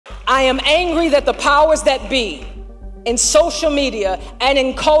I am angry that the powers that be in social media and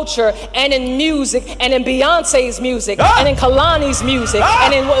in culture and in music and in Beyonce's music and in Kalani's music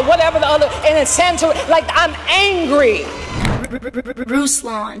and in whatever the other, and in Santor, like, I'm angry.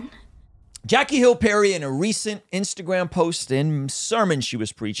 Ruslan. Jackie Hill Perry, in a recent Instagram post and sermon she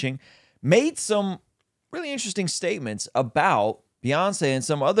was preaching, made some really interesting statements about Beyonce and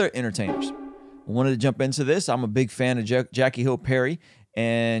some other entertainers. I wanted to jump into this. I'm a big fan of Jackie Hill Perry,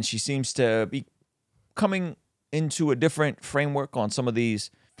 and she seems to be coming into a different framework on some of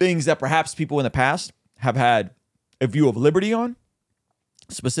these things that perhaps people in the past have had a view of liberty on.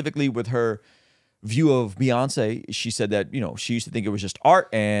 Specifically with her view of Beyonce, she said that, you know, she used to think it was just art,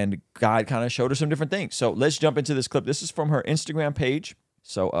 and God kind of showed her some different things. So let's jump into this clip. This is from her Instagram page.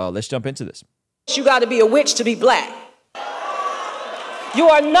 So let's jump into this. You got to be a witch to be black. You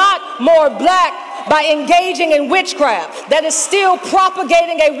are not more black by engaging in witchcraft that is still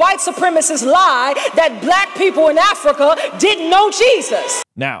propagating a white supremacist lie that black people in Africa didn't know Jesus.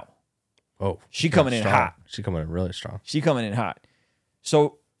 Now, she coming in hot. She coming in really strong. She coming in hot.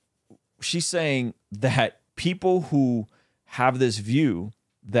 So she's saying that people who have this view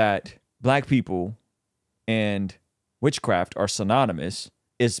that black people and witchcraft are synonymous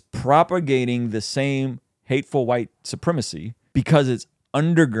is propagating the same hateful white supremacy because it's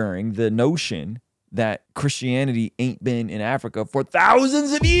undergirding the notion that Christianity ain't been in Africa for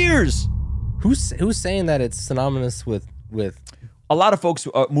thousands of years. Who's saying that it's synonymous with? A lot of folks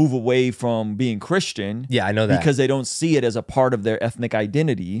move away from being Christian. Yeah, I know that. Because they don't see it as a part of their ethnic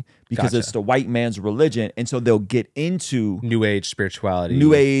identity because it's the white man's religion. And so they'll get into New Age spirituality.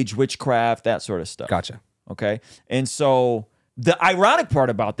 New Age, witchcraft, that sort of stuff. Gotcha. Okay. And so the ironic part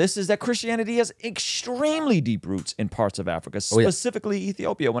about this is that Christianity has extremely deep roots in parts of Africa, specifically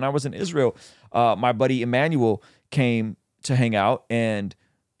Ethiopia. When I was in Israel, my buddy Emmanuel came to hang out, and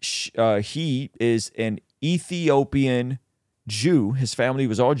he is an Ethiopian Jew. His family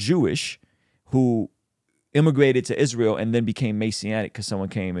was all Jewish, who immigrated to Israel and then became Messianic because someone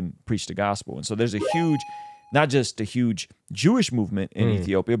came and preached the gospel. And so there's a huge, not just a huge Jewish movement in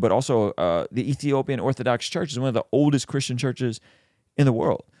Ethiopia, but also the Ethiopian Orthodox Church is one of the oldest Christian churches in the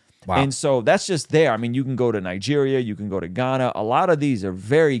world. Wow. And so that's just there. I mean, you can go to Nigeria, you can go to Ghana. A lot of these are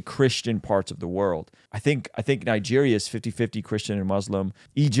very Christian parts of the world. I think Nigeria is 50-50 Christian and Muslim.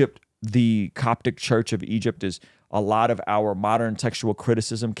 Egypt, the Coptic Church of Egypt, is a lot of our modern textual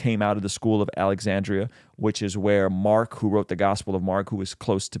criticism came out of the school of Alexandria, which is where Mark, who wrote the Gospel of Mark, who was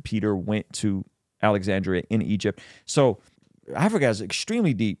close to Peter, went to Alexandria in Egypt. So Africa has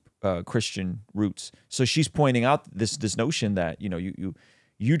extremely deep Christian roots. So she's pointing out this notion that, you know,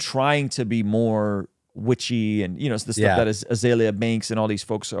 you trying to be more witchy and, you know, the stuff that Azalea Banks and all these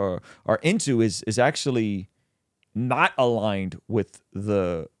folks are into is actually not aligned with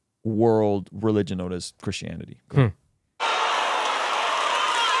the world religion known as Christianity.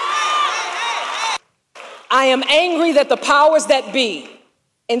 I am angry that the powers that be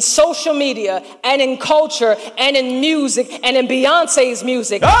in social media and in culture and in music and in Beyonce's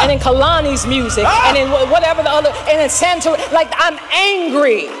music and in Kalani's music and in whatever the other, and in Santor, like, I'm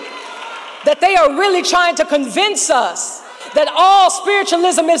angry that they are really trying to convince us that all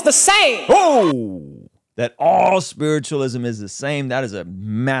spiritualism is the same. That all spiritualism is the same. That is a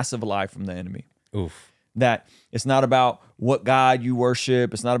massive lie from the enemy. That it's not about what God you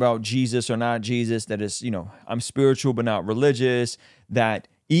worship. It's not about Jesus or not Jesus. That is, you know, I'm spiritual but not religious. That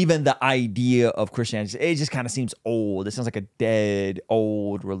even the idea of Christianity, it just kind of seems old. It sounds like a dead,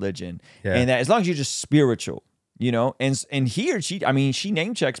 old religion. Yeah. And that as long as you're just spiritual, you know, and here she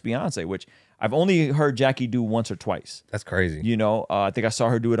name checks Beyonce, which I've only heard Jackie do once or twice. That's crazy. You know, I think I saw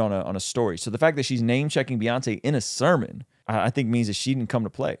her do it on a story. So the fact that she's name checking Beyonce in a sermon, I think means that she didn't come to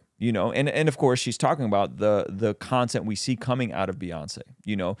play. You know, and of course she's talking about the content we see coming out of Beyonce.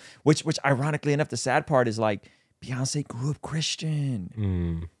 You know, which ironically enough, the sad part is like Beyonce grew up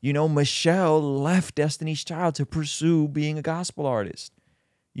Christian. You know, Michelle left Destiny's Child to pursue being a gospel artist.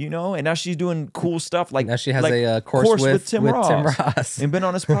 You know, and now she's doing cool stuff like now she has a course with Tim Ross and been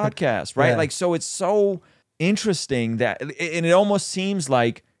on his podcast, right? Like, so it's so interesting that, and it almost seems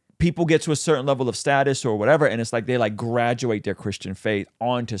like people get to a certain level of status or whatever, and it's like they like graduate their Christian faith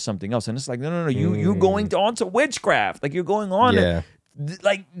onto something else, and it's like no, you're going onto witchcraft, like you're going on to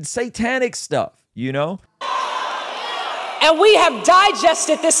like satanic stuff, you know. And we have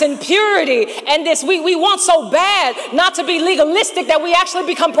digested this impurity and this, we want so bad not to be legalistic that we actually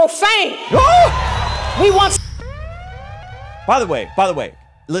become profane. We want. By the way,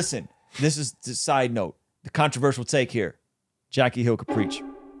 listen, this is the side note, the controversial take here. Jackie Hill could preach.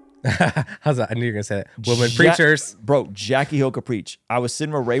 How's that? I knew you were gonna say that. Women preachers, bro. Jackie Hill could preach. I was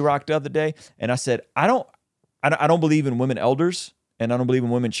sitting with Ray Rock the other day, and I said, I don't believe in women elders, and I don't believe in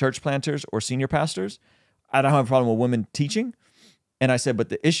women church planters or senior pastors. I don't have a problem with women teaching. And I said, but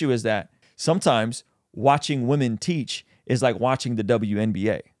the issue is that sometimes watching women teach is like watching the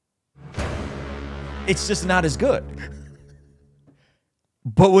WNBA. It's just not as good.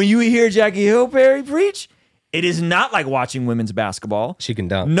 But when you hear Jackie Hill Perry preach, it is not like watching women's basketball. She can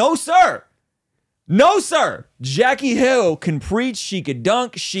dunk. No, sir. No, sir. Jackie Hill can preach. She could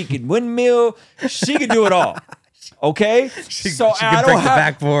dunk. She could windmill. She could do it all. Okay? She can break the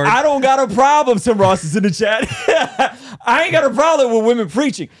backboard. I don't got a problem. Tim Ross is in the chat. I ain't got a problem with women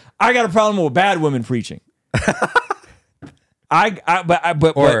preaching. I got a problem with bad women preaching.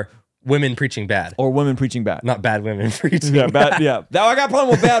 Or women preaching bad. Or women preaching bad. Not bad women preaching. Yeah, bad. Yeah. Now I got a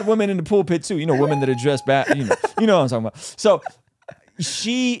problem with bad women in the pulpit too. You know, women that are dressed bad. You know what I'm talking about. So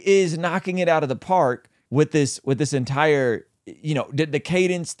she is knocking it out of the park with this entire, you know, the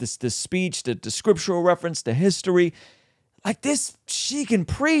cadence, the speech, the scriptural reference, the history. Like this, she can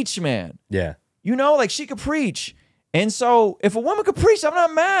preach, man. Yeah. You know, like she could preach. And so if a woman could preach, I'm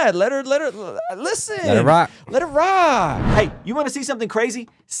not mad. Let her listen. Let her rock. Let her rock. Hey, you want to see something crazy?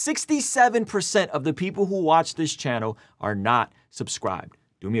 67% of the people who watch this channel are not subscribed.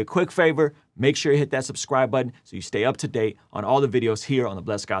 Do me a quick favor. Make sure you hit that subscribe button so you stay up to date on all the videos here on the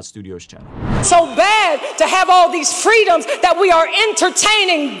Blessed God Studios channel. So bad to have all these freedoms that we are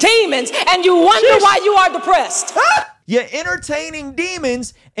entertaining demons, and you wonder why you are depressed. You're entertaining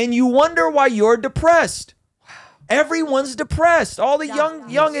demons and you wonder why you're depressed. Everyone's depressed. All the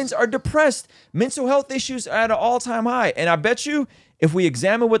youngins are depressed. Mental health issues are at an all-time high. And I bet you, if we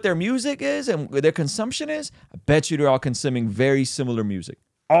examine what their music is and what their consumption is, I bet you they're all consuming very similar music.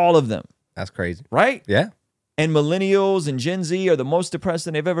 All of them. That's crazy. Right? Yeah. And millennials and Gen Z are the most depressed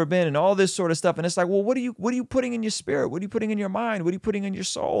than they've ever been and all this sort of stuff. And it's like, well, what are you putting in your spirit? What are you putting in your mind? What are you putting in your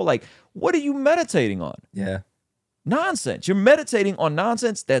soul? Like, what are you meditating on? Yeah. Nonsense. You're meditating on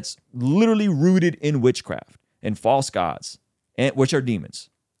nonsense that's literally rooted in witchcraft and false gods, and which are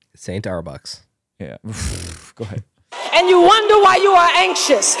demons. Saint Arbucks. Yeah. Go ahead. And you wonder why you are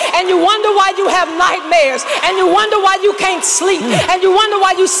anxious, and you wonder why you have nightmares, and you wonder why you can't sleep, and you wonder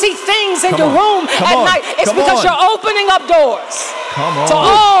why you see things in your room at night. It's because you're opening up doors to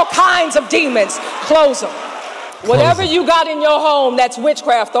all kinds of demons. Close them. Whatever you got in your home that's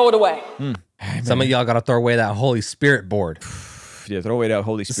witchcraft, throw it away. Some of y'all got to throw away that Holy Spirit board. Yeah, throw away that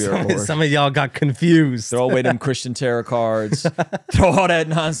Holy Spirit board. Some of y'all got confused. Throw away them Christian tarot cards. Throw all that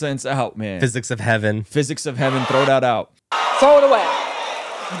nonsense out, man. Physics of heaven. Physics of heaven, throw that out. Throw it away.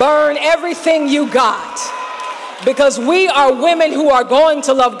 Burn everything you got. Because we are women who are going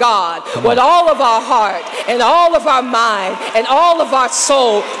to love God with all of our heart and all of our mind and all of our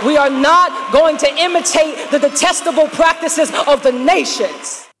soul. We are not going to imitate the detestable practices of the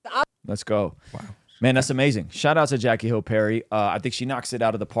nations. Let's go. Wow. Man, that's amazing. Shout out to Jackie Hill Perry. I think she knocks it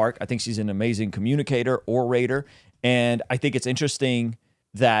out of the park. I think she's an amazing communicator, orator. And I think it's interesting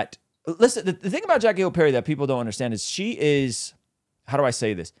that, listen, the thing about Jackie Hill Perry that people don't understand is she is, how do I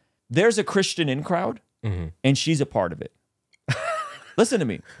say this? There's a Christian in crowd and she's a part of it. Listen to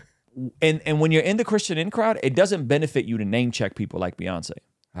me. And when you're in the Christian in crowd, it doesn't benefit you to name check people like Beyonce.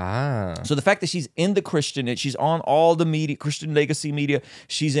 So the fact that she's in the Christian, she's on all the media, Christian legacy media,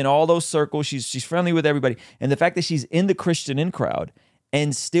 she's in all those circles, she's friendly with everybody, and the fact that she's in the Christian in crowd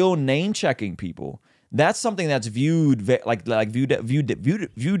and still name checking people, that's something that's viewed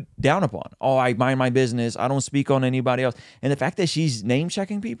down upon. Oh, I mind my business. I don't speak on anybody else. And the fact that she's name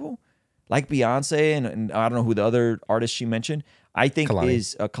checking people like Beyonce and I don't know who the other artist she mentioned, I think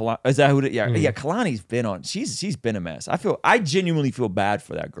Kalani. Is that who? Yeah, Kalani's been on. She's been a mess. I genuinely feel bad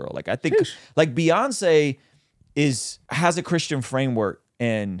for that girl. Like I think, like Beyonce has a Christian framework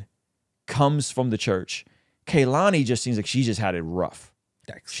and comes from the church. Kalani just seems like she just had it rough.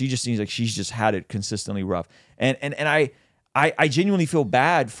 She just seems like she's just had it consistently rough. And I genuinely feel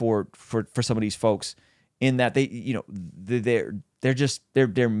bad for some of these folks in that they're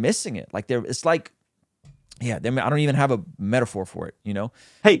missing it. Like it's like. Yeah, I don't even have a metaphor for it, you know?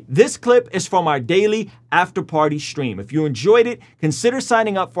 Hey, this clip is from our daily after party stream. If you enjoyed it, consider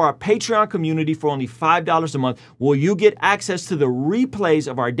signing up for our Patreon community for only $5 a month, where you get access to the replays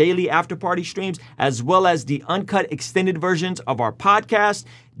of our daily after party streams, as well as the uncut extended versions of our podcast,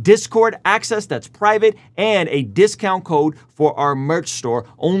 Discord access that's private, and a discount code for our merch store,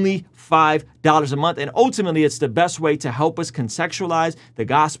 only $5 a month. And ultimately, it's the best way to help us contextualize the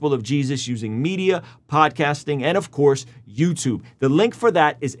gospel of Jesus using media, podcasting, and of course, YouTube. The link for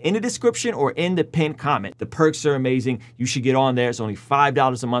that is in the description or in the pinned comment. The perks are amazing. You should get on there. It's only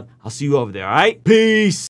 $5 a month. I'll see you over there, all right? Peace.